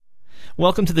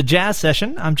Welcome to the Jazz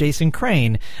Session. I'm Jason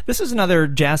Crane. This is another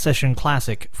Jazz Session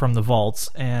classic from the vaults,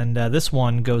 and this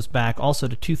one goes back also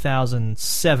to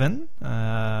 2007,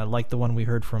 like the one we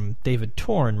heard from David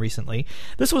Torn recently.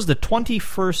 This was the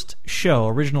 21st show,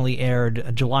 originally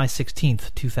aired July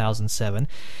 16th, 2007,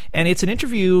 and it's an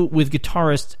interview with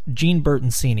guitarist Gene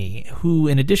Bertoncini, who,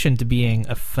 in addition to being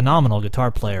a phenomenal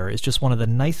guitar player, is just one of the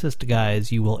nicest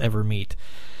guys you will ever meet.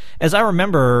 As I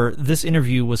remember, this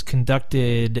interview was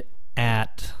conducted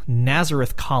at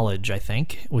Nazareth College, I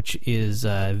think, which is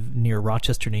near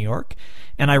Rochester, New York.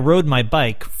 And I rode my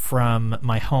bike from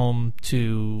my home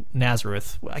to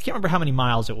Nazareth. I can't remember how many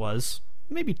miles it was,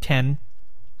 maybe 10.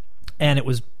 And it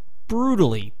was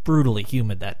brutally, brutally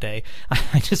humid that day.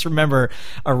 I just remember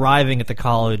arriving at the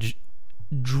college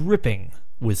dripping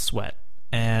with sweat.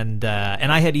 And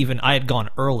I had gone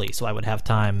early, so I would have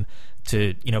time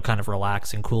to, kind of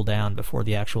relax and cool down before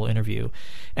the actual interview.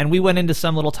 And we went into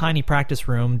some little tiny practice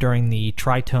room during the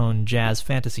Tritone Jazz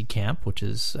Fantasy Camp, which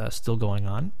is still going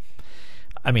on.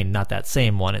 I mean, not that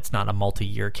same one. It's not a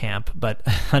multi-year camp, but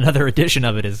another edition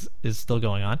of it is still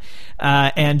going on.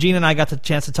 And Gene and I got the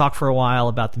chance to talk for a while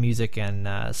about the music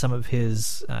and some of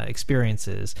his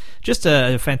experiences. Just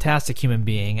a fantastic human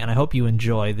being, and I hope you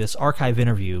enjoy this archive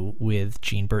interview with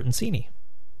Gene Bertoncini.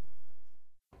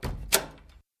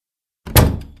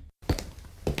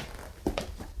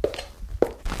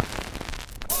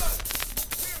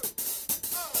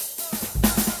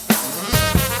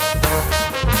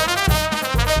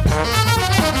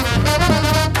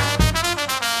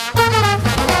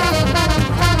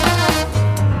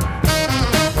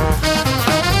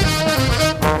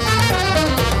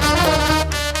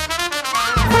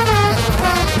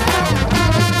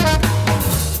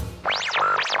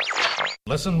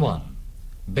 Lesson 1.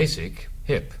 Basic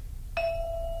Hip.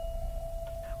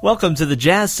 Welcome to the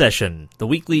Jazz Session, the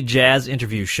weekly jazz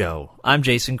interview show. I'm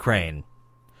Jason Crane.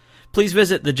 Please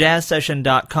visit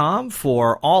thejazzsession.com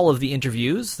for all of the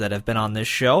interviews that have been on this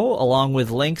show, along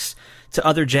with links to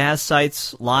other jazz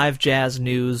sites, live jazz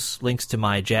news, links to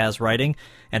my jazz writing,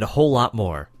 and a whole lot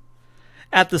more.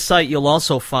 At the site, you'll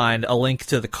also find a link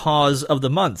to the cause of the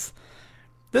month.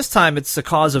 This time it's the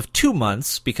cause of 2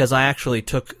 months, because I actually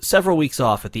took several weeks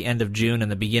off at the end of June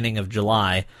and the beginning of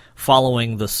July,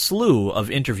 following the slew of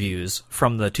interviews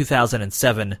from the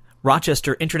 2007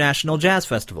 Rochester International Jazz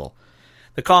Festival.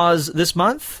 The cause this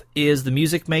month is the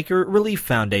Music Maker Relief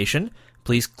Foundation.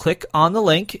 Please click on the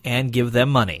link and give them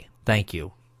money. Thank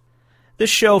you. This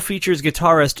show features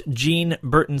guitarist Gene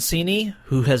Bertoncini,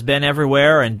 who has been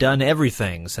everywhere and done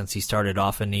everything since he started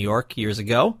off in New York years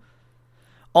ago.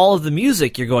 All of the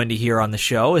music you're going to hear on the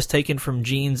show is taken from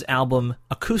Gene's album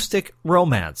Acoustic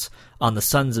Romance on the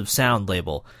Sons of Sound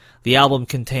label. The album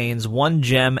contains one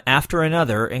gem after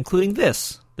another, including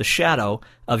this, The Shadow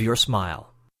of Your Smile.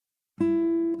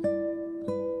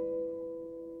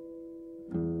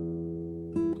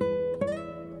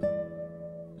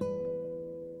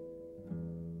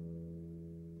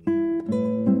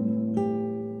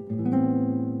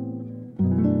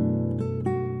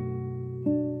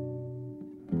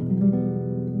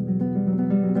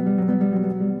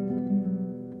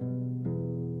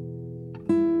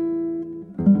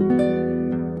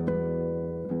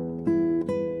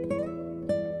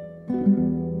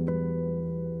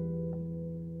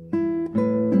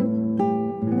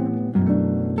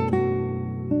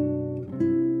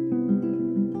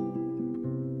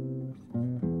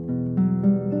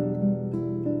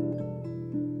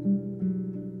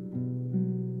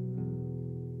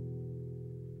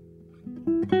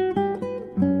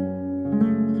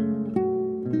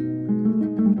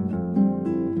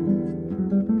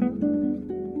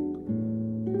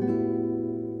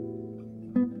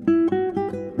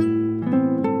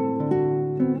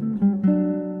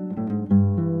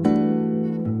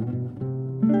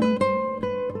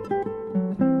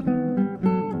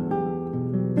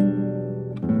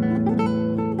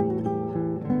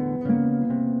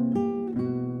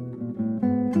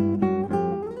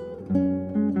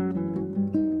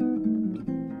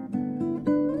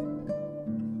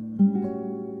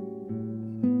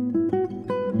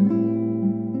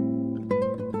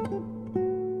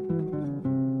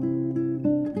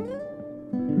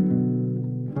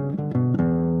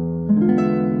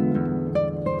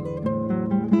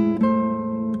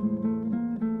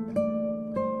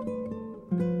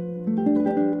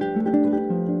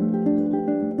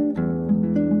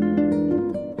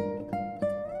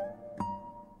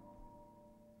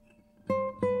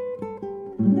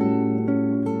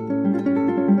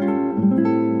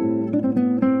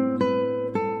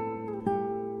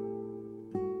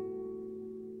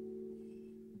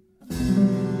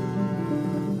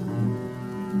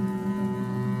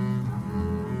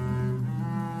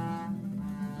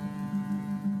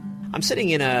 I'm sitting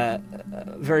in a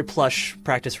very plush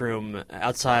practice room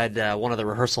outside one of the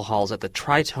rehearsal halls at the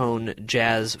Tritone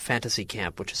Jazz Fantasy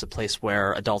Camp, which is a place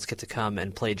where adults get to come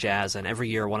and play jazz. And every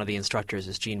year, one of the instructors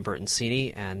is Gene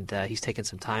Bertoncini, and he's taken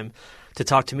some time to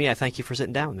talk to me. I thank you for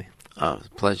sitting down with me.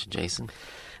 Pleasure, Jason.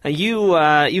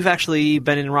 You've actually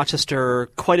been in Rochester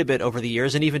quite a bit over the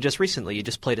years, and even just recently. You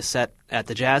just played a set at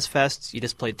the Jazz Fest. You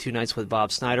just played 2 nights with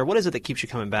Bob Snyder. What is it that keeps you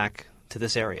coming back to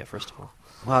this area, first of all?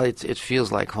 Well, it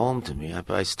feels like home to me.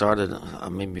 I started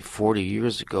maybe 40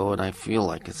 years ago, and I feel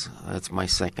like it's my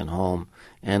second home.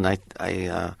 And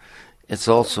it's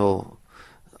also,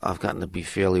 I've gotten to be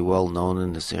fairly well known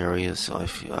in this area, so I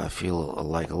feel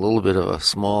like a little bit of a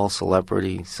small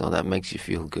celebrity. So that makes you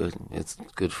feel good. It's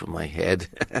good for my head.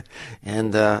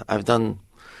 And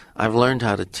I've learned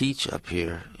how to teach up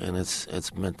here, and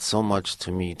it's meant so much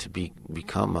to me to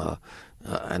become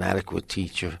an adequate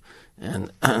teacher.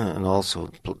 And also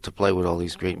to play with all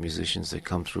these great musicians that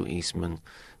come through Eastman,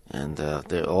 and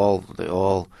they're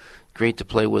all great to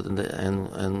play with,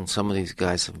 and some of these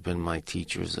guys have been my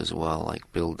teachers as well,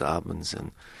 like Bill Dobbins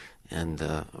and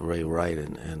Ray Wright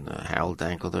and Harold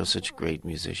Danko. They're such great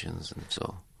musicians, and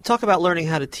so. Talk about learning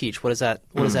how to teach. What does that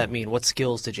mean? What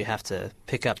skills did you have to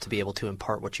pick up to be able to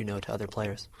impart what you know to other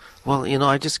players? Well,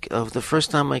 I just the first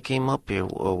time I came up here,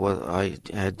 I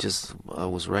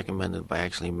was recommended by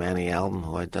actually Manny Alden,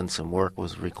 who I'd done some work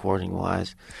with recording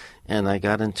wise, and I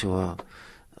got into a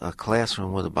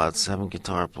classroom with about 7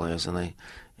 guitar players, and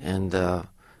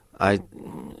I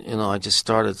just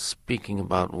started speaking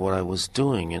about what I was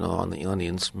doing, on the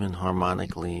instrument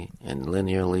harmonically and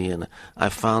linearly, and I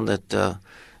found that.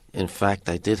 In fact,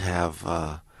 I did have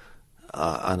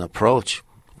an approach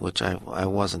which I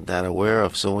wasn't that aware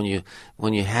of. So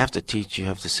when you have to teach, you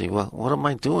have to say, well, what am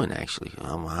I doing actually?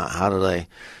 How did I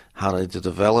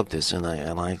develop this? And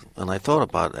I thought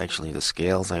about actually the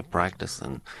scales I practiced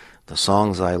and the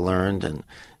songs I learned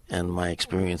and my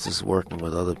experiences working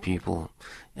with other people,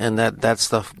 and that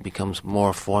stuff becomes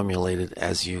more formulated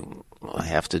as you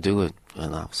have to do it.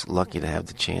 And I was lucky to have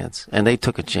the chance, and they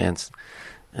took a chance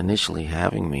initially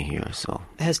having me here. So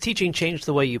has teaching changed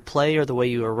the way you play or the way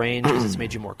you arrange? Has it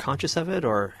made you more conscious of it,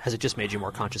 or has it just made you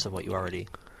more conscious of what you already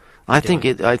I think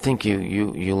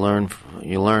you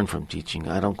learn from teaching.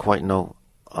 I don't quite know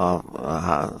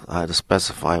how to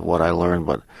specify what I learned,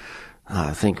 but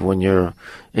I think when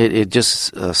it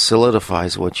just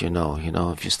solidifies what you know.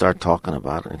 If you start talking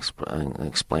about it and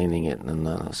explaining it,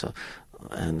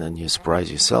 and then you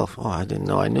surprise yourself. Oh, I didn't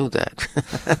know I knew that.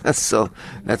 So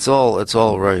it's all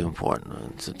very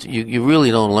important. You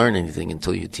really don't learn anything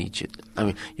until you teach it. I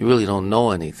mean, you really don't know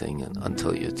anything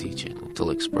until you teach it, until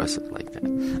you express it like that.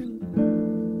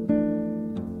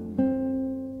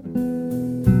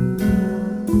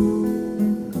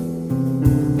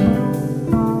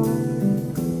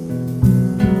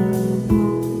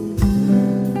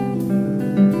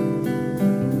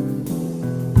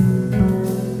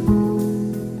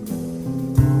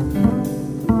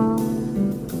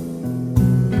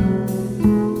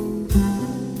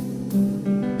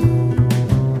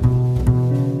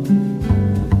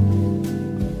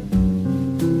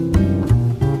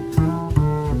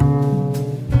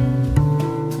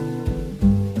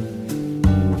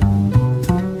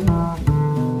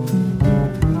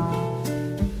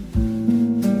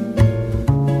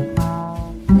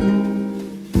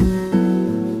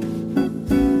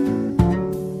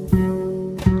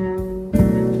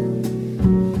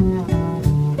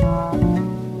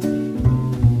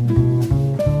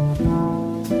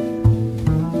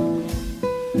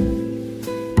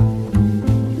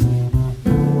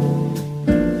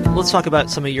 Let's talk about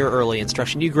some of your early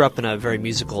instruction. You grew up in a very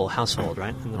musical household,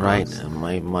 right? Right.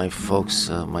 My folks,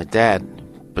 my dad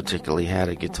particularly had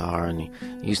a guitar, and he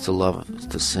used to love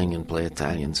to sing and play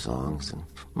Italian songs. And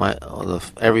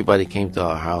everybody came to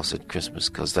our house at Christmas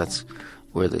because that's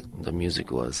where the music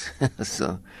was.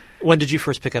 So, when did you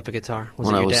first pick up a guitar?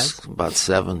 When I was about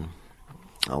 7.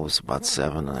 I was about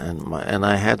 7, and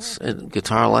I had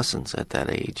guitar lessons at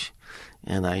that age,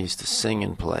 and I used to sing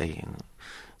and play,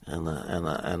 and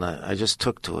I just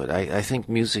took to it. I think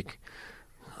music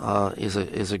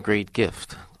is a great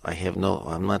gift.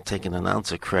 I'm not taking an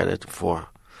ounce of credit for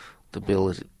the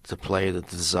ability to play, the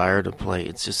desire to play.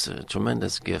 It's just a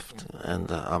tremendous gift,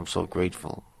 and I'm so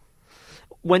grateful.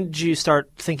 When did you start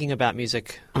thinking about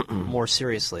music more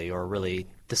seriously, or really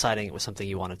deciding it was something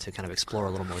you wanted to kind of explore a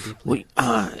little more deeply?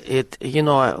 When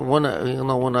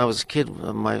I was a kid,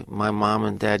 my mom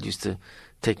and dad used to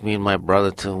take me and my brother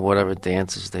to whatever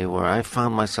dances they were. I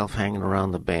found myself hanging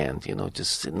around the band,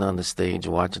 just sitting on the stage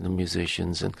watching the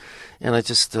musicians, and I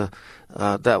just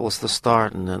that was the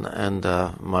start. And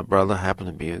my brother happened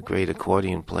to be a great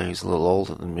accordion player. He's a little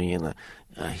older than me, and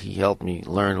he helped me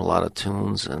learn a lot of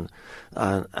tunes. And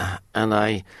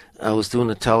I was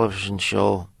doing a television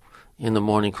show in the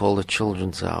morning called The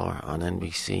Children's Hour on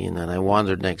NBC, and then I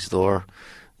wandered next door.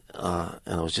 And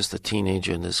I was just a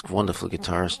teenager, and this wonderful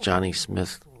guitarist, Johnny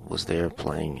Smith, was there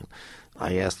playing.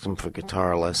 I asked him for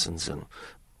guitar lessons, and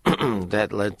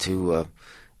that led to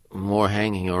more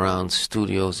hanging around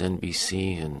studios,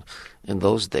 NBC, and in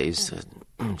those days,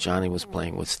 Johnny was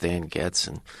playing with Stan Getz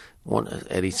and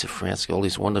Eddie Safransky. All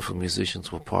these wonderful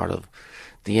musicians were part of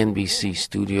the NBC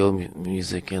studio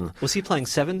music. And was he playing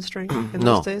 7-string in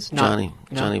no, those days? Johnny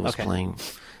No? was Okay. playing.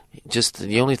 Just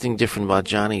the only thing different about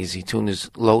Johnny is he tuned his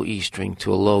low E string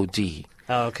to a low D.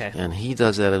 Oh, okay. And he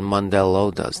does that, and Mundell Lowe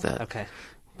does that. Okay.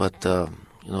 But,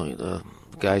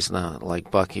 guys now like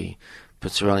Bucky,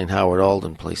 Pizzarelli, and Howard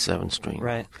Alden play 7-string.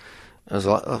 Right. There's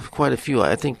quite a few.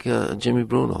 I think Jimmy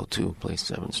Bruno, too, plays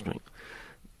 7-string.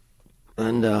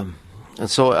 And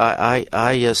so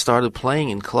I started playing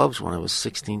in clubs when I was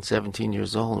 16, 17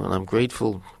 years old, and I'm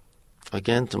grateful,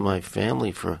 again, to my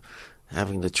family for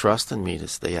having the trust in me to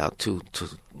stay out to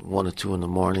 1 or 2 in the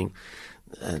morning,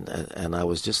 and I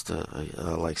was just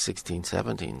like 16,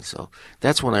 17. So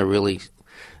that's when I really,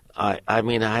 I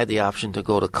had the option to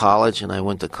go to college, and I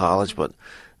went to college, but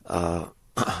I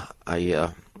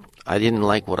didn't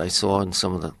like what I saw in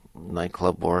some of the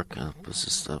nightclub work. It was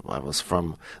just, I was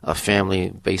from a family,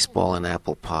 baseball and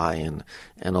apple pie,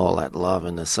 and all that love,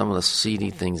 and some of the seedy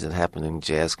things that happened in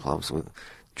jazz clubs with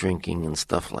drinking and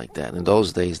stuff like that. In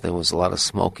those days, there was a lot of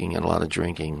smoking and a lot of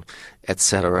drinking,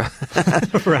 etc.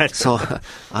 Right. So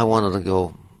I wanted to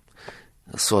go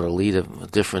sort of lead a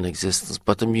different existence.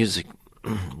 But the music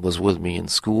was with me in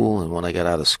school, and when I got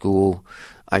out of school,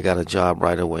 I got a job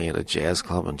right away at a jazz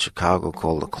club in Chicago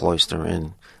called the Cloister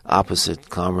Inn, opposite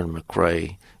Carmen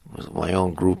McRae. It was my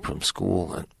own group from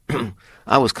school, and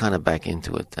I was kind of back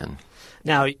into it then.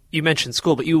 Now, you mentioned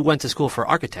school, but you went to school for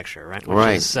architecture, right? Which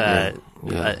Right, is yeah.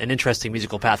 an interesting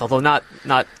musical path, although not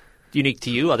unique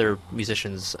to you. Other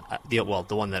musicians, the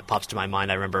one that pops to my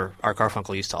mind, I remember Art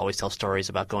Garfunkel used to always tell stories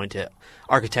about going to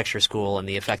architecture school and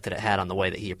the effect that it had on the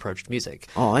way that he approached music.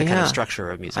 Oh, the yeah. kind of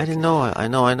structure of music. I didn't know. I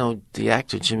know the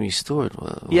actor Jimmy Stewart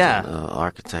was Yeah. an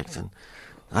architect, and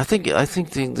I think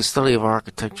the study of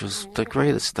architecture is the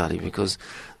greatest study because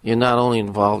you're not only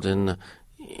involved in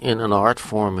an art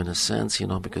form in a sense,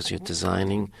 because you're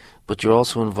designing, but you're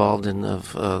also involved in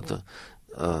the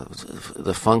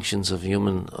functions of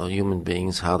human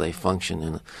beings, how they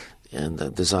function,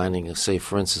 and designing. Say,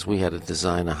 for instance, we had to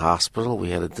design a hospital,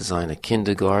 we had to design a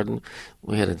kindergarten,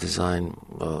 we had to design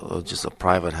just a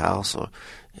private house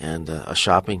and a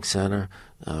shopping center,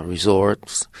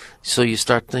 resorts. So you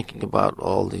start thinking about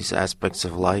all these aspects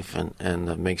of life, and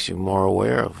it makes you more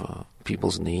aware of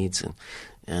people's needs.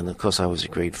 And of course, I was a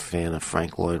great fan of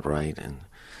Frank Lloyd Wright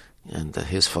and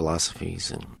his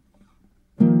philosophies. And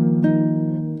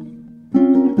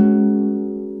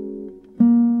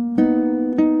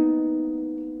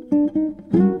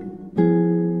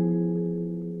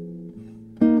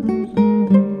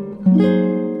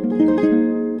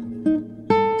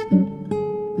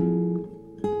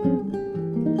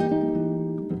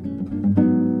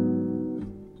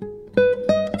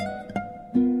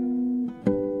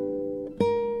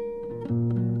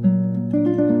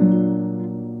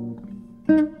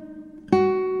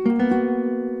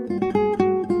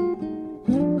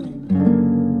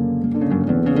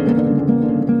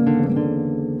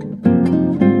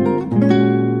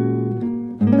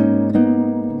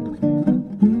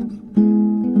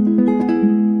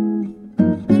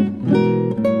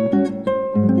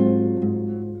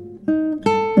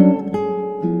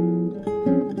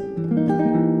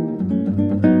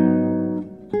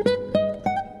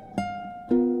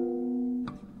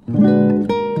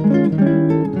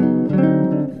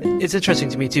It's interesting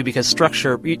to me, too, because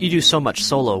structure, you do so much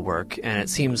solo work, and it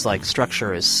seems like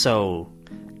structure is so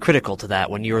critical to that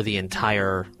when you're the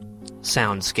entire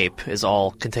soundscape is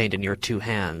all contained in your two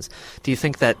hands. Do you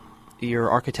think that your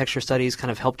architecture studies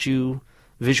kind of helped you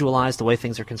visualize the way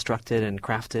things are constructed and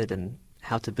crafted and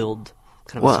how to build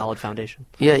kind of a solid foundation?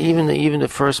 Yeah, even the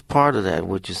first part of that,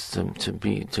 which is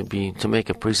to make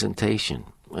a presentation.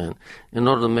 And in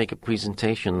order to make a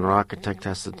presentation, an architect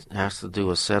has to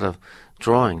do a set of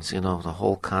drawings. The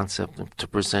whole concept to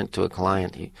present to a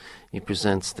client. He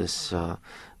presents this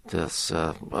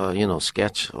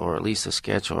sketch, or at least a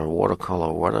sketch or a watercolor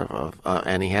or whatever,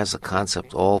 and he has a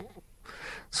concept all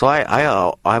So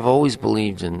I've always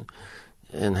believed in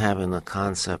having a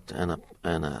concept and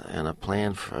a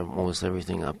plan for almost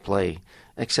everything I play,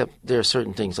 except there are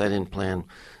certain things I didn't plan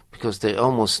because they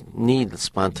almost need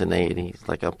spontaneity.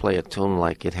 Like I'll play a tune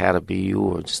like It Had to Be You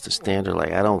or just a standard,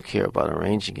 like I don't care about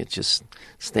arranging it, just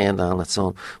stand on its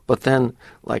own. But then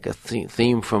like a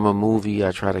theme from a movie,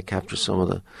 I try to capture some of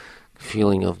the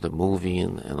feeling of the movie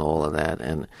and all of that,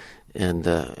 and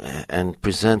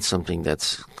present something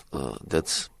that's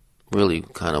really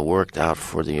kind of worked out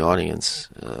for the audience,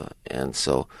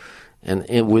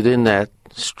 within that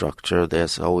structure,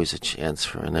 there's always a chance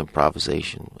for an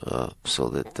improvisation.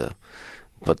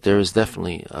 But there is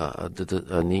definitely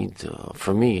a need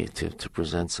for me to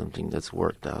present something that's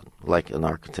worked out, like an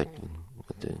architect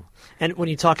would do. And when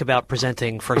you talk about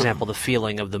presenting, for example, the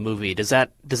feeling of the movie, does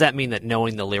that mean that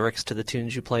knowing the lyrics to the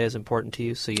tunes you play is important to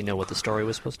you, so you know what the story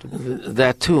was supposed to be?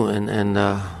 That too, and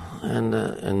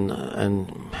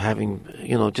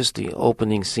having just the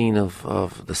opening scene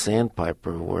of the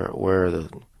Sandpiper, where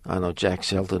I know Jack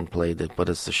Shelton played it, but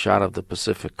it's the shot of the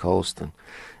Pacific coast,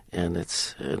 and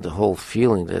it's the whole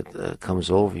feeling that comes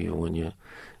over you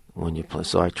when you play.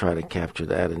 So I try to capture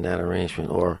that in that arrangement,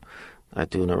 or I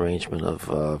do an arrangement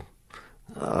of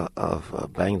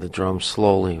Bang the Drum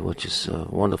Slowly, which is a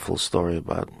wonderful story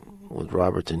with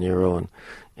Robert De Niro,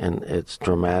 and it's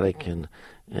dramatic and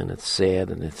it's sad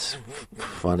and it's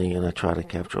funny, and I try to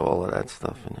capture all of that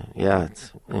stuff in it. Yeah,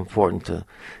 it's important to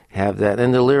have that,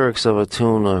 and the lyrics of a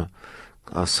tune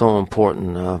are so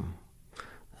important.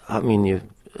 I mean,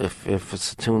 if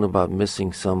it's a tune about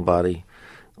missing somebody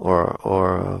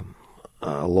or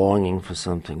longing for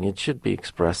something, it should be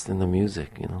expressed in the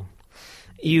music,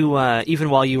 You, even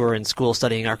while you were in school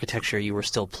studying architecture, you were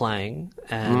still playing,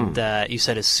 and you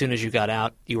said as soon as you got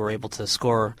out, you were able to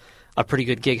score a pretty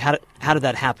good gig. How did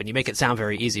that happen? You make it sound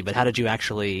very easy, but how did you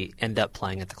actually end up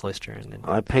playing at the Cloister?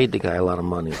 I paid the guy a lot of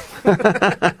money.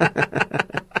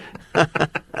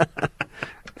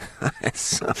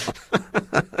 So,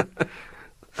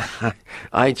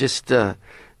 I just...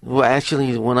 well,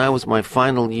 actually, when I was my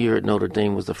final year at Notre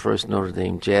Dame was the first Notre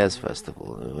Dame Jazz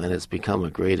Festival, and it's become a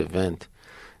great event.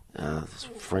 A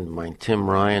friend of mine, Tim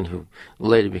Ryan, who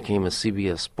later became a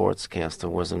CBS sportscaster,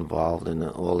 was involved in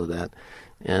all of that,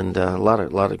 and a lot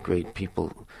of great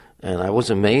people. And I was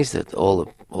amazed at all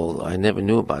I never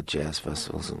knew about jazz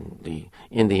festivals, and the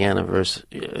Indiana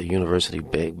University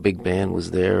big band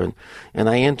was there, and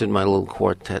I entered my little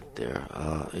quartet there,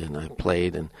 and I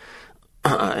played, and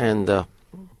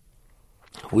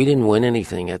we didn't win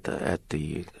anything at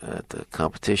the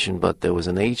competition, but there was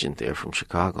an agent there from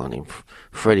Chicago named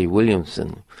Freddie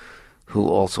Williamson, who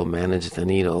also managed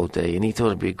Anita O'Day, and he thought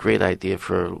it'd be a great idea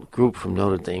for a group from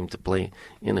Notre Dame to play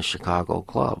in a Chicago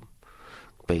club,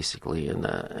 basically,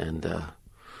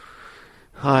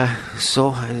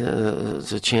 so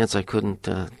it's a chance I couldn't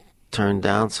turned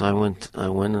down, so I went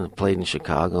and played in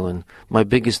Chicago, and my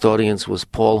biggest audience was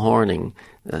Paul Hornung,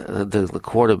 the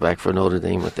quarterback for Notre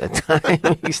Dame at that time.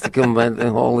 He used to come back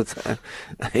all the time.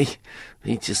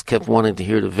 He just kept wanting to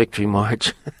hear the victory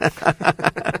march.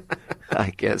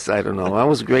 I guess, I don't know. I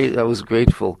was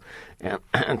grateful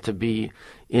and to be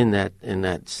in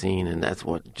that scene, and that's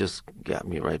what just got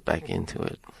me right back into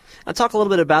it. Now, talk a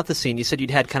little bit about the scene. You said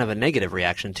you'd had kind of a negative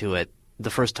reaction to it the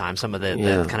first time, some of the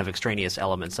kind of extraneous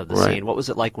elements of the scene. What was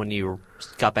it like when you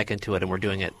got back into it and were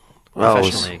doing it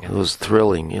professionally again? It was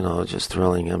thrilling, just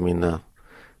thrilling. I mean,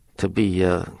 to be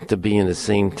in the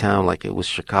same town like it was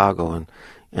Chicago,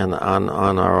 and on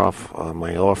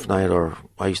my off night, or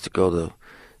I used to go to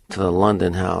the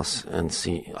London House and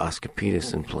see Oscar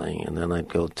Peterson playing, and then I'd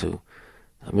go to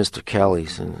Mr.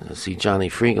 Kelly's and see Johnny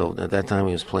Frigo. At that time,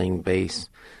 he was playing bass,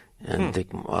 and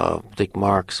Dick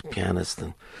Marks, pianist,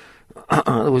 and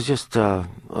it was just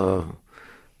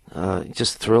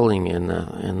thrilling,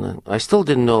 and I still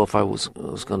didn't know if I was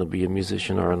going to be a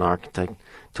musician or an architect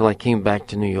till I came back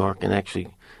to New York and actually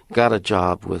got a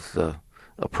job with a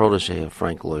protege of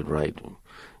Frank Lloyd Wright,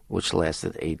 which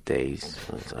lasted 8 days.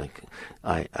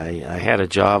 I had a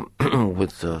job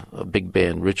with a big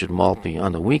band, Richard Maltby,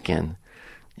 on the weekend,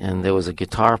 and there was a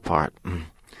guitar part,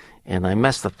 and I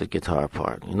messed up the guitar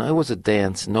part. It was a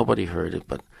dance, nobody heard it,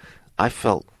 but I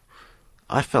felt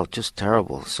just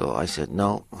terrible, so I said,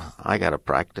 no, I got to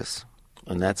practice.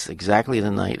 And that's exactly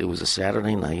the night. It was a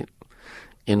Saturday night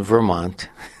in Vermont.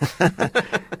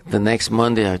 The next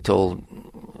Monday, I told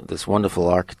this wonderful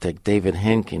architect, David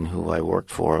Henkin, who I worked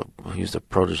for, he was the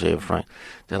protege of Frank,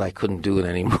 that I couldn't do it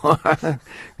anymore.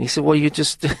 He said, well, you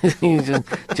just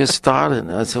started.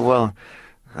 And I said, well,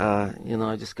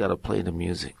 I just got to play the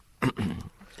music.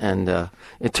 And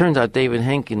it turns out David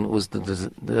Henkin was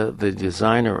the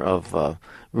designer of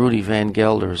Rudy Van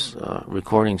Gelder's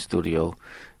recording studio,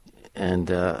 and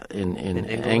in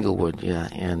Englewood, yeah.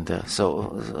 And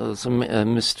so it's a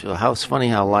mystery. How it's funny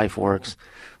how life works.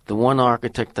 The one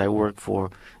architect I worked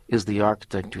for is the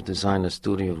architect who designed the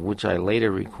studio, which I later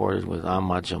recorded with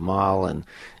Ahmad Jamal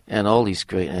and all these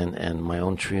great, and my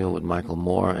own trio with Michael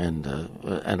Moore, and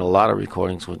a lot of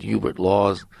recordings with Hubert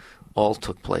Laws, all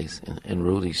took place in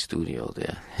Rudy's studio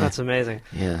there. That's amazing.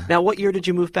 Yeah. Now, what year did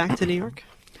you move back to New York?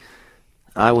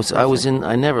 I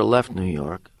never left New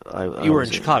York. You were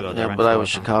in Chicago, yeah, right? But I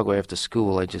was in Chicago after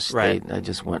school. I just Right. stayed. I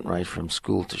just went right from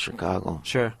school to Chicago.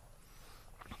 Sure.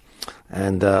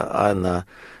 And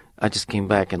I just came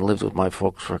back and lived with my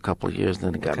folks for a couple of years.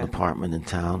 Then I got an apartment in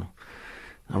town,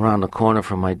 around the corner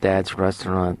from my dad's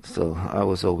restaurant. So I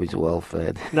was always well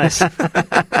fed. Nice.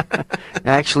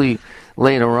 Actually,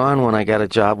 later on, when I got a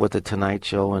job with the Tonight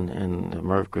Show and the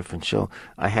Merv Griffin Show,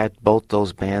 I had both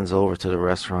those bands over to the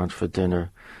restaurant for dinner.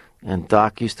 And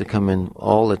Doc used to come in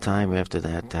all the time after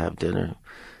that to have dinner.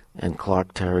 And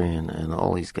Clark Terry and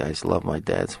all these guys love my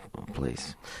dad's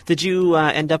place. Did you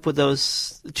end up with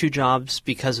those two jobs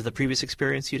because of the previous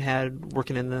experience you'd had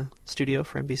working in the studio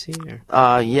for NBC?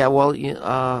 Or? Yeah, well,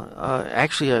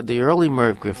 actually, the early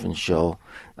Merv Griffin Show,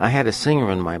 I had a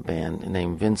singer in my band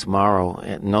named Vince Morrow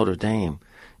at Notre Dame.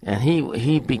 And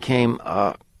he became,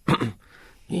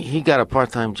 he got a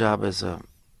part-time job as a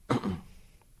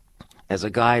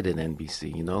guide at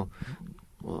NBC, you know.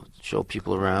 Well, show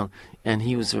people around, and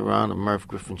he was around the Merv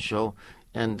Griffin Show,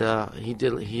 and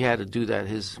he had to do that.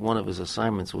 One of his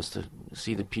assignments was to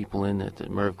see the people in at the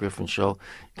Merv Griffin Show.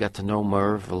 Got to know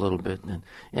Merv a little bit,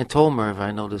 and told Merv, I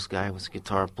know this guy was a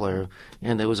guitar player,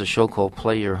 and there was a show called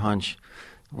Play Your Hunch,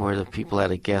 where the people had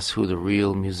to guess who the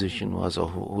real musician was, or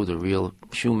who the real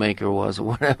shoemaker was, or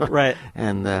whatever. Right.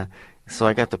 And so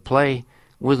I got to play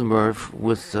with Merv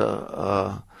with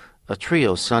a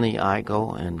trio, Sonny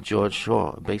Igo and George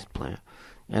Shaw, a bass player.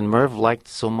 And Merv liked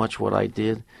so much what I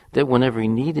did that whenever he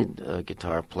needed a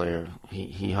guitar player,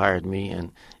 he hired me,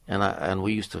 and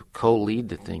we used to co-lead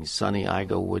the things. Sonny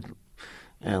Igo would,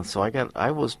 and so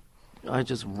I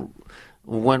just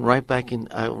went right back in,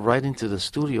 right into the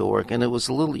studio work, and it was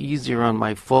a little easier on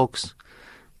my folks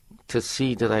to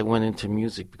see that I went into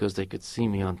music because they could see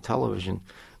me on television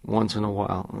once in a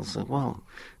while. And I said, well,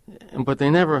 but they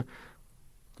never.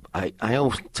 I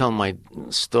always tell my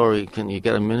story. Can you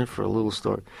get a minute for a little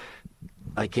story?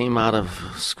 I came out of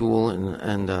school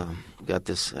and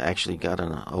got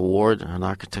an award, an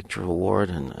architecture award,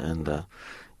 and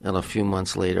a few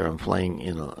months later I'm playing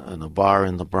in a bar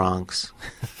in the Bronx,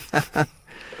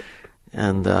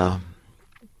 and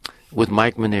with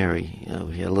Mike Maneri.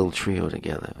 We had a little trio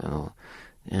together, you know.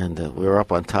 And we were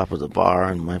up on top of the bar,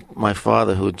 and my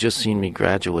father, who had just seen me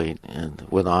graduate and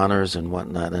with honors and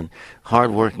whatnot, and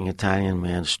hard-working Italian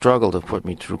man, struggled to put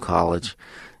me through college.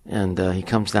 And he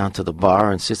comes down to the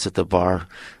bar and sits at the bar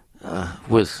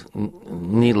with,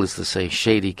 needless to say,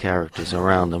 shady characters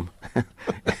around him.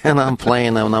 And I'm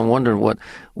playing, and I'm wondering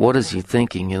what is he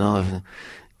thinking, you know?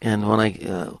 And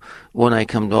when I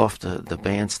come off the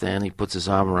bandstand, he puts his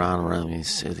arm around me. He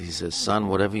says, "Son,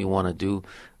 whatever you want to do,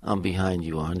 I'm behind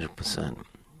you 100%.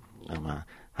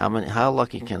 How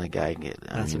lucky can a guy get?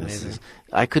 That's amazing.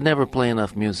 I could never play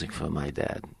enough music for my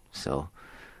dad. So,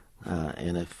 that's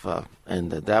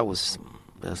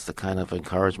the kind of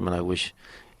encouragement I wish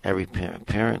every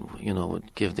parent, you know,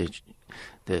 would give their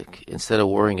instead of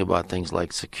worrying about things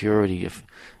like security,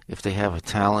 if they have a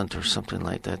talent or something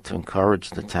like that, to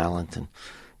encourage the talent,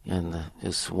 and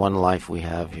this one life we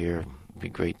have here, it'd be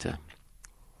great to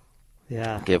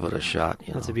give it a shot.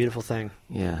 That's a beautiful thing.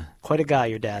 Yeah. Quite a guy,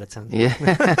 your dad, it sounds like.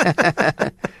 Yeah.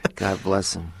 God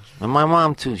bless him. And my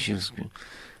mom, too. She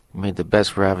made the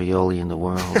best ravioli in the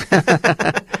world.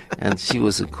 And she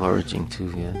was encouraging,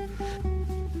 too, yeah.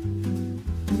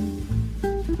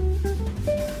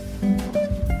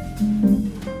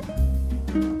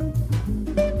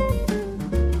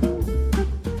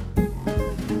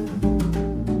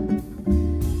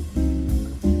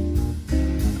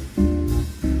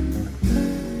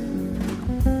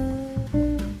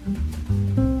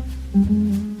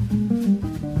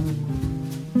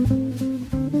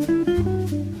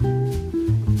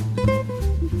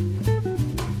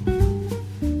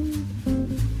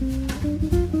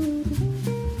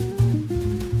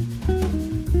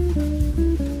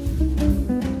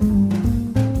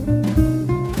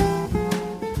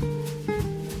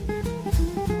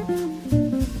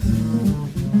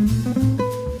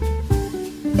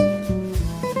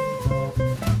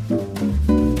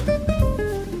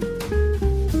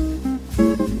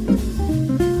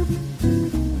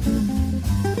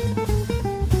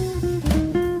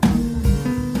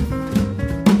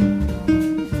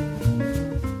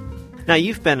 Now,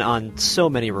 you've been on so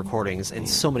many recordings in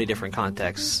so many different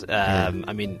contexts.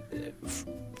 I mean,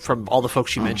 from all the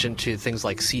folks you mentioned to things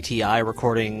like CTI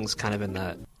recordings, kind of in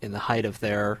the height of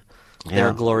their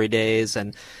glory days.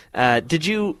 And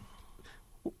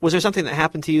was there something that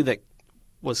happened to you that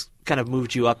was kind of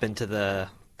moved you up into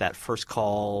that first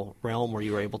call realm where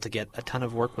you were able to get a ton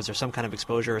of work? Was there some kind of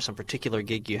exposure or some particular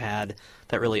gig you had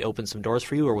that really opened some doors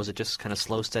for you, or was it just kind of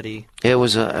slow, steady? It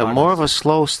was more of a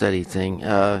slow, steady thing.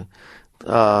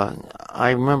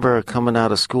 I remember coming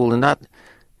out of school, and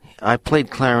I played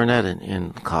clarinet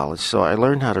in college, so I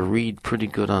learned how to read pretty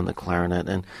good on the clarinet.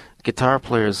 And guitar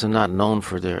players are not known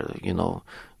for their,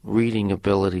 reading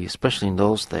ability, especially in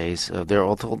those days.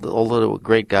 Although there were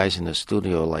great guys in the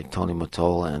studio like Tony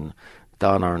Mottola and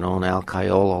Don Arnone, Al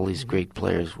Caiola, all these great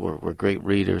players were great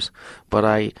readers. But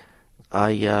I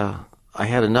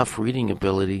had enough reading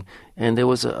ability, and there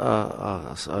was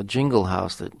a jingle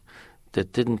house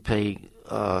that didn't pay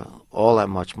all that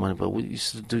much money, but we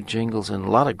used to do jingles, and a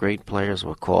lot of great players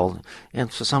were called. And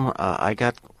for some, I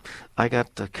got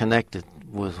connected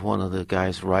with one of the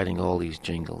guys writing all these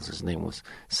jingles. His name was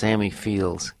Sammy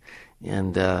Fields,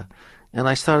 and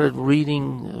I started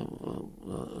reading,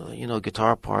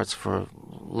 guitar parts for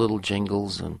little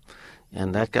jingles, and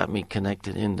that got me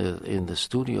connected in the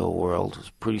studio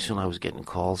world. Pretty soon, I was getting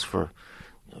calls for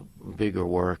bigger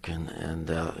work, and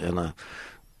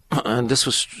this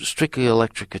was strictly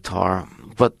electric guitar.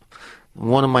 But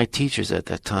one of my teachers at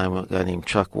that time, a guy named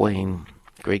Chuck Wayne,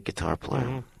 great guitar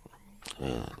player.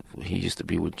 He used to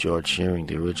be with George Shearing,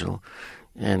 the original.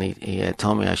 And he had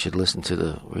told me I should listen to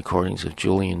the recordings of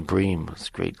Julian Bream, this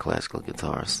great classical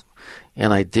guitarist,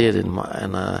 and I did.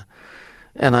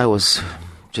 And I was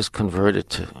just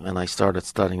converted and I started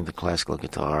studying the classical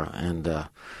guitar, and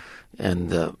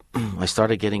I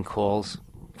started getting calls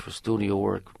for studio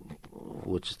work,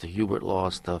 which is the Hubert Law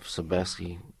stuff.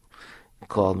 Sebesky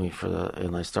called me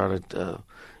and I started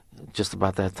just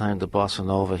about that time. The Bossa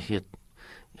Nova hit,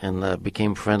 and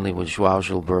became friendly with João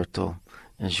Gilberto.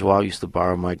 And João used to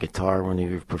borrow my guitar when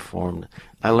he performed.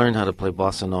 I learned how to play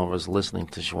bossa novas listening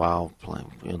to João play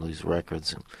these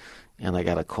records, and I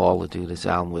got a call to do this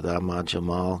album with Ahmad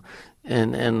Jamal,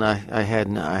 and I had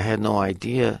no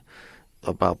idea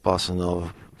about bossa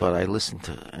nova, but I listened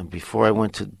to it. And before I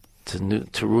went to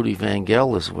Rudy Van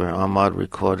Gelder's, where Ahmad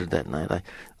recorded that night,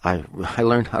 I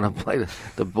learned how to play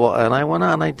the ball, and I went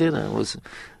out and I did it.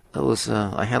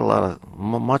 I had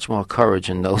much more courage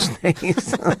in those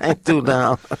days than I do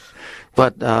now.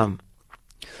 But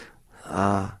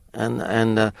I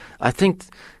think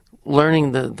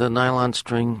learning the nylon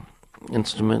string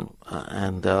instrument,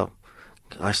 and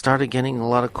I started getting a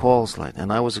lot of calls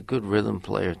and I was a good rhythm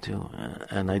player too.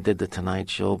 And I did the Tonight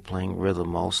Show playing rhythm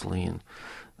mostly. And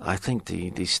I think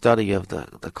the study of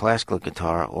the classical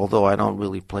guitar, although I don't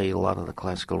really play a lot of the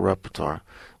classical repertoire,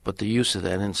 but the use of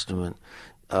that instrument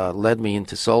led me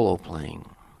into solo playing.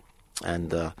 And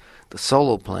the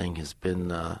solo playing has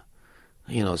been,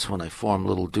 it's when I formed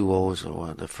little duos,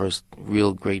 or the first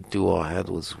real great duo I had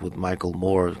was with Michael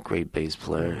Moore, a great bass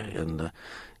player,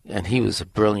 and he was a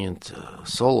brilliant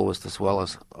soloist as well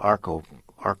as arco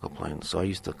playing. So I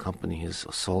used to accompany his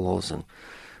solos,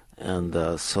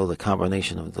 and so the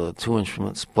combination of the two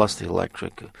instruments plus the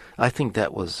electric, I think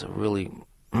that was really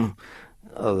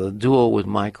the duo with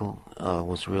Michael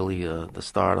was really the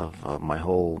start of my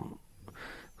whole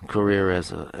career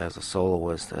as a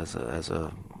soloist, as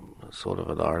a sort of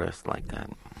an artist like that.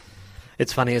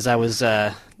 It's funny, as I was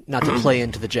not to play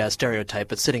into the jazz stereotype,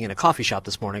 but sitting in a coffee shop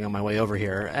this morning on my way over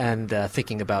here and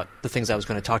thinking about the things I was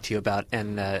going to talk to you about,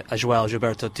 and a João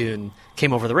Gilberto tune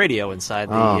came over the radio inside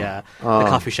the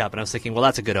coffee shop, and I was thinking, well,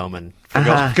 that's a good omen for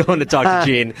going to talk to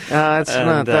Gene.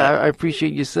 I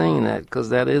appreciate you saying that, because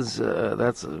that's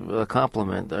a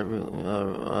compliment. There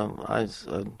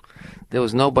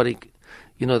was nobody.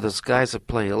 There's guys that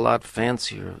play a lot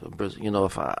fancier.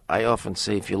 If I often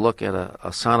say, if you look at a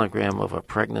sonogram of a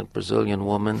pregnant Brazilian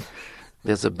woman,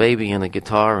 there's a baby and a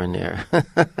guitar in there.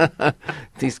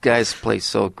 These guys play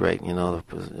so great.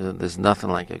 There's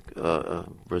nothing like a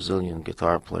Brazilian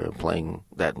guitar player playing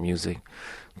that music.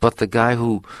 But the guy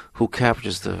who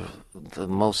captures the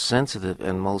most sensitive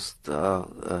and most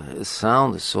his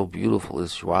sound is so beautiful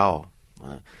is João.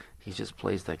 He just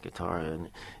plays that guitar,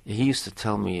 and he used to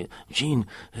tell me, Gene,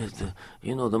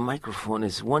 the microphone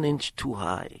is 1 inch too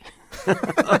high,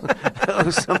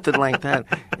 or something like that.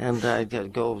 And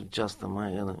I'd go adjust the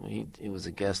mic. He was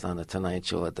a guest on the Tonight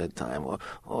Show at that time,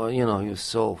 or he was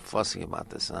so fussy about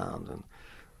the sound, and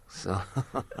So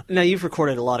Now, you've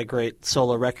recorded a lot of great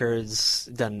solo records,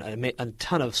 done a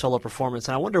ton of solo performance,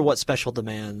 and I wonder what special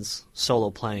demands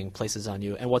solo playing places on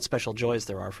you, and what special joys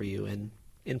there are for you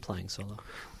in playing solo.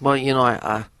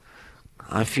 well,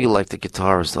 I feel like the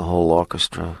guitar is the whole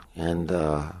orchestra, and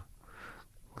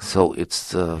so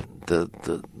it's the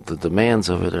demands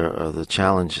of it are the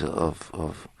challenge of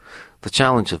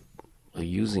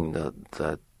using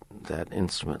that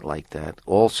instrument like that.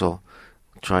 Also,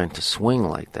 trying to swing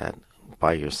like that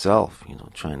by yourself,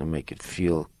 trying to make it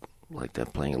feel like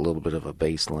that, playing a little bit of a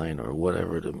bass line or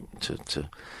whatever, to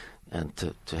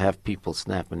have people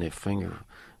snapping their finger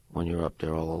when you're up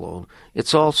there all alone.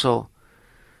 It's also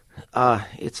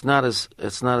it's not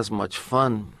as much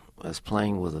fun as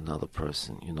playing with another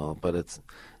person, but it's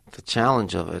the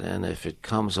challenge of it, and if it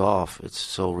comes off, it's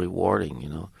so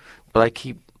rewarding, But I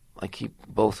keep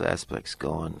both aspects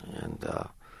going, and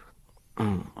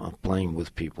playing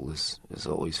with people is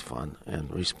always fun,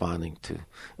 and responding to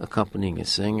accompanying a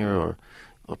singer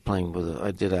or playing with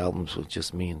I did albums with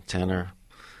just me and tenor,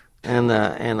 and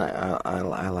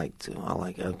I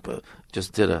but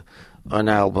just did a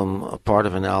part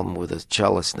of an album with a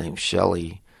cellist named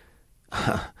Shelley,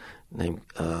 named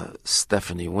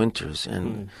Stephanie Winters,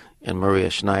 and Maria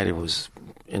Schneider was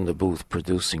in the booth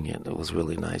producing it. It was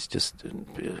really nice, just to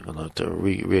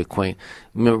reacquaint.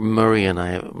 Maria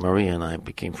and I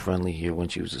became friendly here when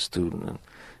she was a student,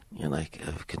 and I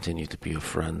have continued to be a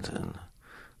friend. And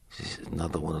she's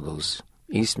another one of those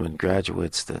Eastman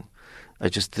graduates that I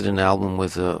just did an album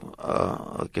with a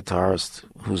guitarist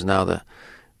who's now the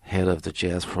head of the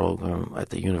jazz program at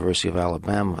the University of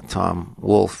Alabama, Tom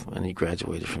Wolfe, and he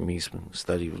graduated from Eastman,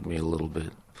 studied with me a little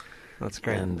bit. That's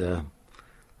great.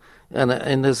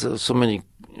 And there's so many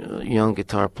young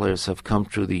guitar players have come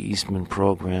through the Eastman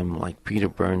program, like Peter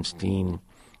Bernstein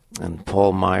and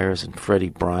Paul Myers and Freddie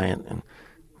Bryant, and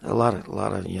a lot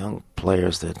of young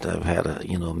players that I've had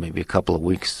maybe a couple of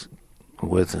weeks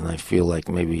with, and I feel like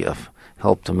maybe I've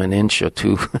helped them an inch or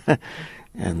two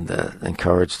and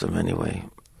encouraged them anyway.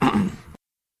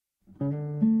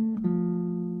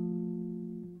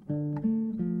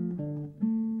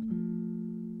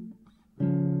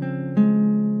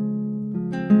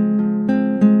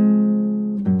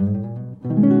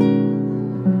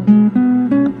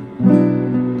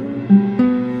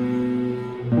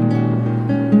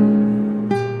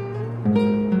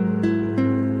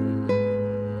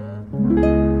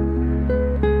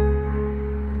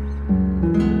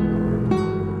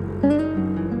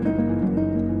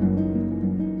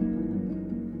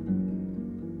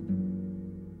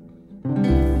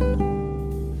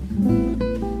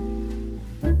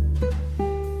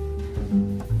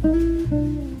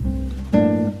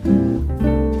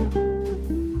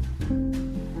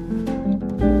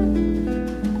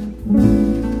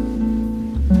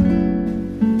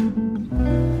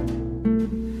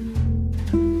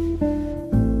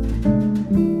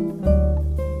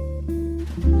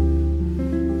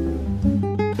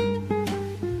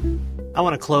 I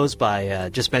want to close by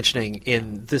just mentioning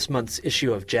in this month's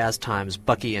issue of Jazz Times,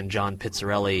 Bucky and John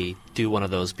Pizzarelli do one of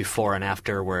those before and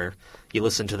after where you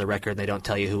listen to the record and they don't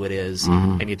tell you who it is,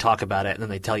 and you talk about it, and then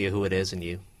they tell you who it is and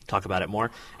you talk about it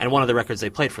more. And one of the records they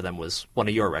played for them was one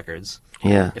of your records.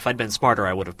 Yeah. If I'd been smarter,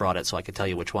 I would have brought it so I could tell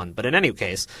you which one. But in any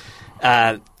case,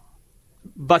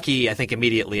 Bucky, I think,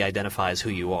 immediately identifies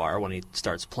who you are when he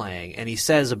starts playing. And he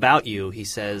says about you, he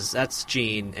says, that's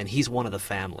Gene, and he's one of the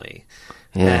family.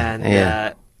 Yeah,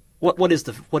 and what is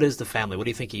the family? What do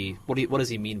you think what does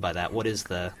he mean by that? What is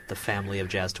the family of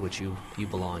jazz to which you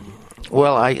belong?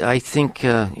 Well, I think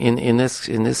in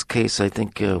this case, I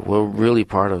think we're really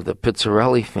part of the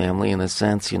Pizzarelli family in a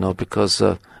sense, because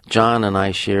John and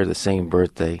I share the same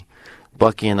birthday.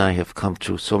 Bucky and I have come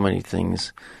through so many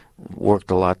things, worked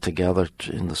a lot together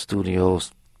in the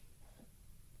studios,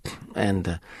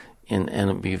 and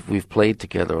we've played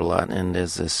together a lot. And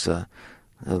there's this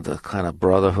the kind of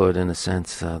brotherhood in a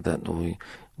sense that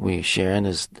we share. And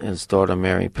his daughter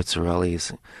Mary Pizzarelli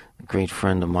is a great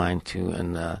friend of mine too,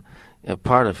 and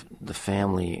part of the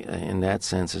family in that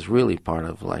sense is really part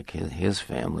of like his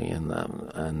family, and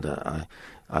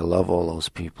I love all those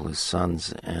people, his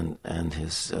sons and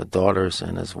his daughters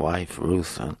and his wife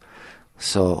Ruth, and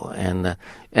so and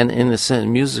in the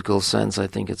musical sense, I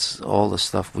think it's all the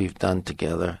stuff we've done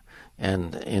together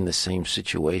and in the same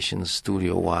situations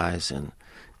studio wise, and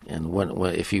when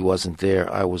if he wasn't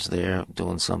there, I was there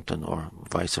doing something, or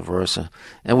vice versa,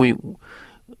 and we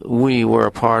were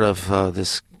a part of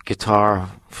this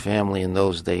guitar family in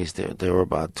those days. There were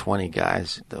about 20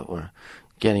 guys that were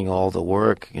getting all the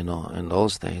work, in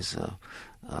those days.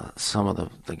 some of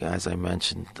the guys I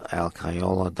mentioned, Al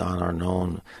Caiola, Don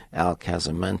Arnone, Al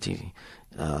Casamenti,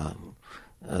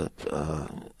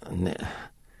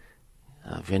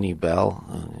 Vinnie Bell,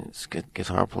 it's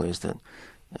guitar players that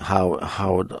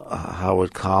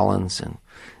Howard Collins and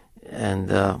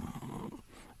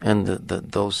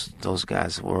those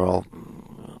guys were all,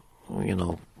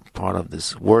 part of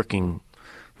this working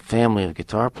family of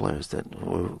guitar players that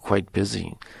were quite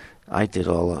busy.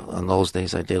 In those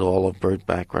days I did all of Burt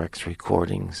Bacharach's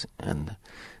recordings, and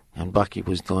Bucky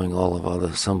was doing all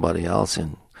of somebody else,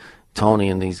 and Tony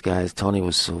and these guys. Tony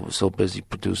was so busy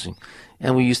producing,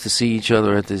 and we used to see each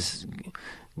other at this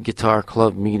guitar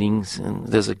club meetings. And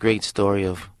there's a great story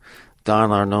of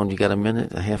Don Arnone. You got a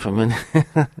half a minute?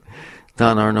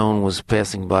 Don Arnone was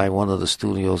passing by one of the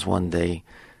studios one day.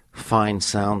 Fine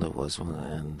sound it was,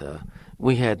 and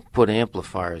we had put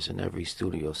amplifiers in every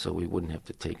studio so we wouldn't have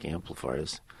to take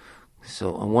amplifiers.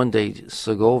 So and one day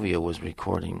Segovia was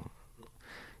recording,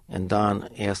 and Don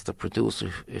asked the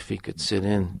producer if he could sit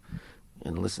in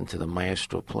and listen to the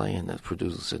maestro play, and the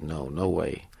producer said, "No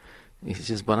way." He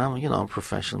says, "But I'm a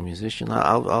professional musician.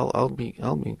 I'll be.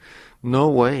 No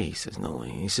way." He says, "No way."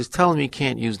 He says, "Tell him he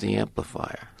can't use the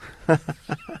amplifier."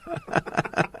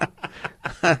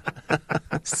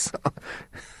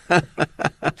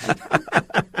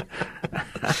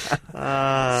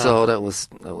 So that was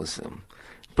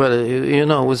but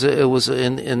it was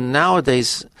and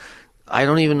nowadays I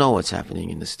don't even know what's happening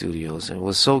in the studios. It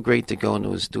was so great to go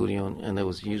into a studio, and there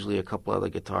was usually a couple other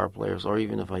guitar players, or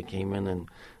even if I came in and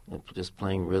just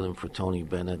playing rhythm for Tony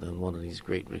Bennett on one of these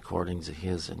great recordings of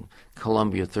his in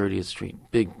Columbia 30th Street,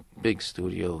 big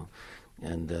studio,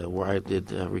 and where I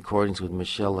did recordings with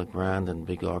Michel Legrand and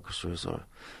big orchestras,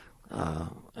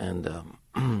 and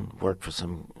worked for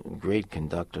some great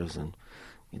conductors, and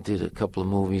did a couple of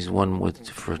movies, one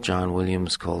for John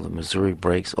Williams called The Missouri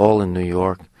Breaks, all in New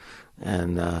York,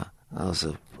 and that was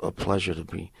a pleasure to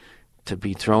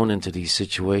be thrown into these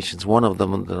situations. One of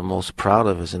them that I'm most proud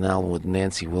of is an album with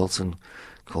Nancy Wilson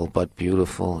called But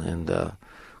Beautiful, and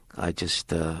I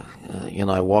just,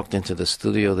 I walked into the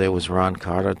studio, there was Ron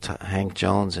Carter, Hank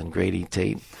Jones, and Grady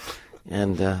Tate,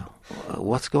 and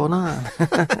what's going on?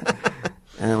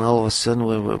 And all of a sudden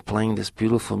we were playing this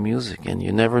beautiful music, and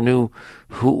you never knew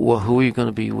who you're going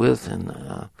to be with, and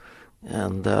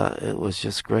it was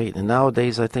just great. And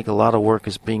nowadays I think a lot of work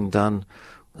is being done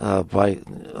by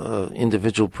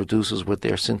individual producers with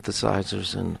their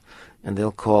synthesizers, and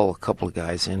they'll call a couple of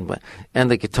guys in,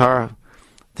 and the guitar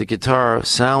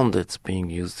sound that's being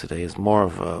used today is more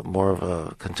of a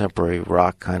contemporary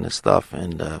rock kind of stuff,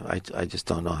 and I just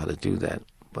don't know how to do that.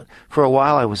 But for a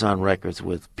while I was on records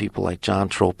with people like John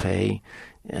Tropez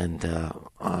and Hugh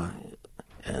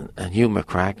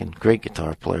McCracken, great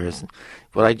guitar players.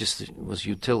 But I just was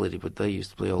utility, but they used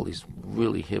to play all these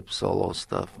really hip solo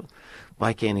stuff.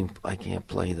 I can't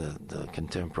play the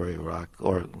contemporary rock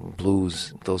or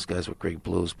blues. Those guys were great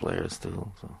blues players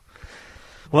too. So.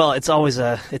 Well, it's always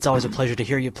a pleasure to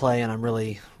hear you play, and I'm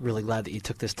really, really glad that you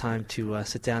took this time to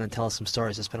sit down and tell us some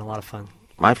stories. It's been a lot of fun.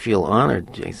 I feel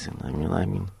honored, Jason. I mean, I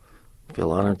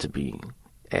feel honored to be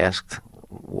asked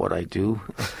what I do,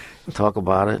 talk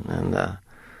about it, and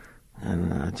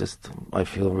I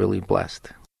feel really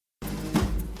blessed.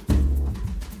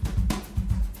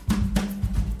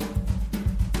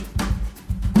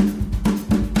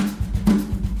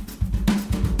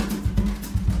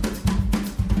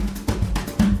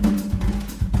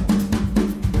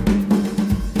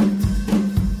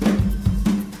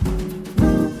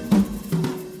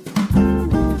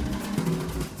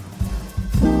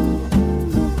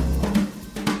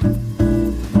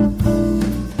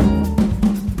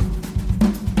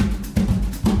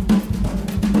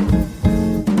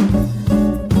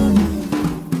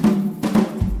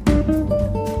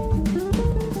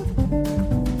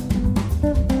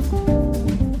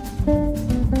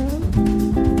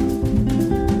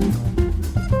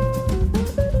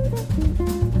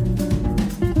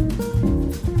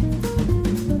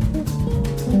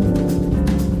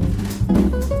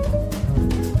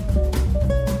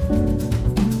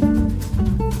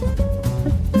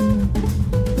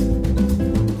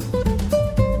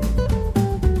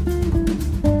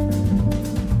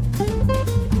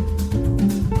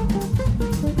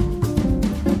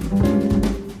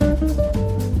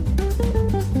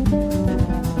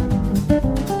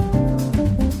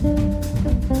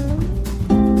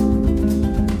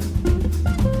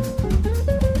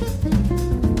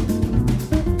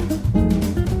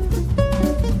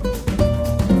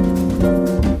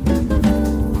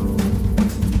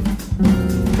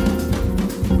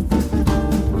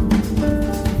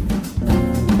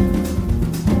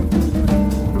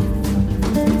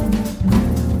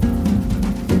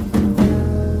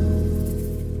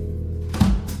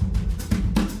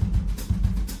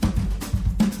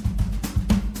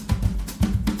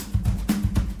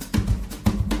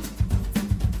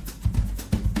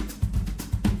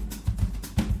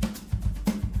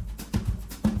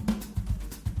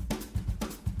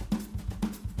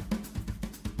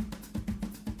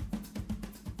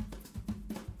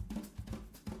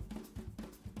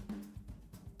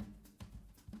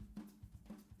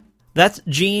 That's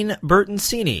Gene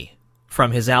Bertoncini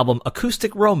from his album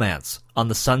Acoustic Romance on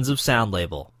the Sons of Sound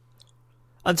label.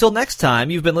 Until next time,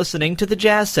 you've been listening to The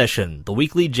Jazz Session, the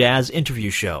weekly jazz interview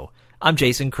show. I'm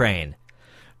Jason Crane.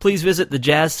 Please visit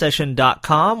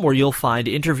thejazzsession.com where you'll find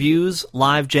interviews,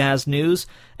 live jazz news,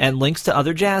 and links to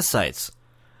other jazz sites.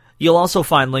 You'll also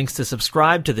find links to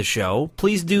subscribe to the show.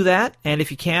 Please do that, and if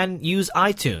you can, use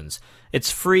iTunes. It's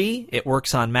free, it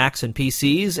works on Macs and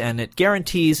PCs, and it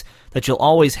guarantees that you'll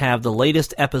always have the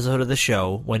latest episode of the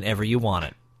show whenever you want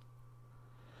it.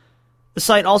 The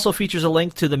site also features a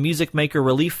link to the Music Maker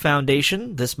Relief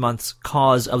Foundation, this month's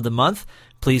Cause of the Month.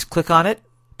 Please click on it,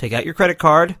 take out your credit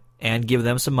card, and give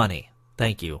them some money.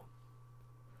 Thank you.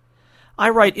 I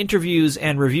write interviews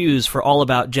and reviews for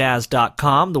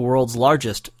allaboutjazz.com, the world's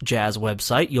largest jazz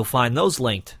website. You'll find those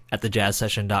linked at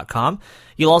thejazzsession.com.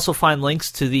 You'll also find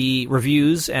links to the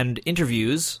reviews and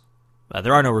interviews.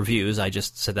 There are no reviews, I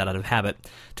just said that out of habit.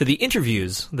 To the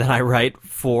interviews that I write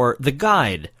for The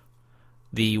Guide,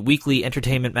 the weekly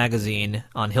entertainment magazine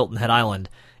on Hilton Head Island,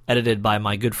 edited by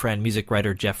my good friend, music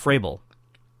writer Jeff Frabel.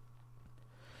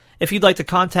 If you'd like to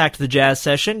contact The Jazz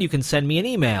Session, you can send me an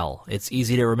email. It's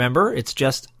easy to remember. It's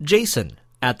just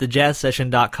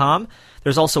jason@thejazzsession.com.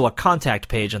 There's also a contact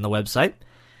page on the website.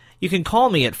 You can call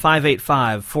me at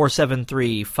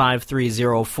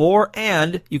 585-473-5304,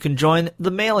 and you can join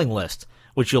the mailing list,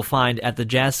 which you'll find at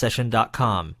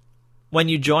thejazzsession.com. When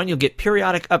you join, you'll get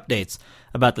periodic updates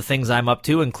about the things I'm up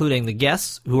to, including the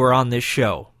guests who are on this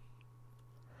show.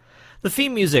 The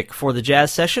theme music for The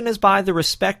Jazz Session is by the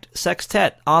Respect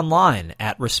Sextet online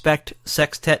at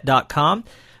respectsextet.com.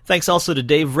 Thanks also to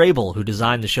Dave Rabel, who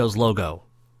designed the show's logo.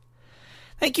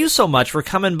 Thank you so much for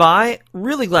coming by.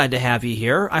 Really glad to have you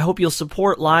here. I hope you'll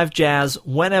support live jazz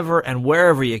whenever and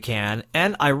wherever you can,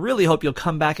 and I really hope you'll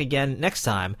come back again next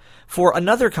time for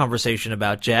another conversation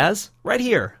about jazz right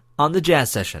here on The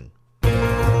Jazz Session.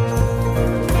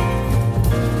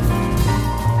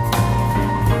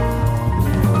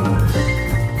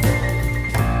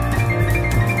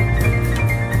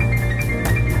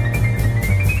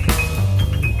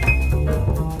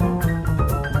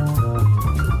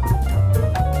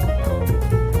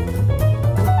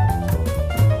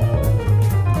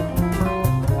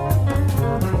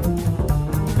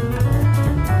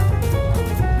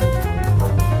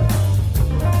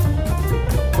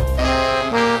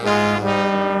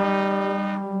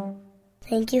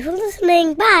 Thank you for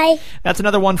listening. Bye. That's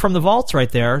another one from the vaults right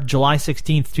there, July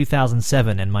 16th,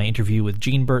 2007, and my interview with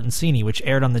Gene Bertoncini, which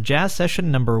aired on the Jazz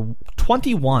Session number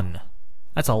 21.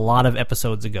 That's a lot of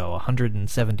episodes ago,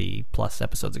 170-plus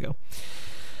episodes ago.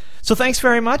 So thanks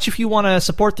very much. If you want to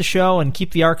support the show and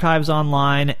keep the archives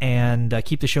online and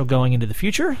keep the show going into the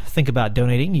future, think about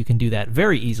donating. You can do that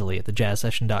very easily at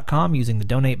thejazzsession.com using the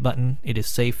donate button. It is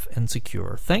safe and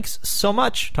secure. Thanks so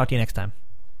much. Talk to you next time.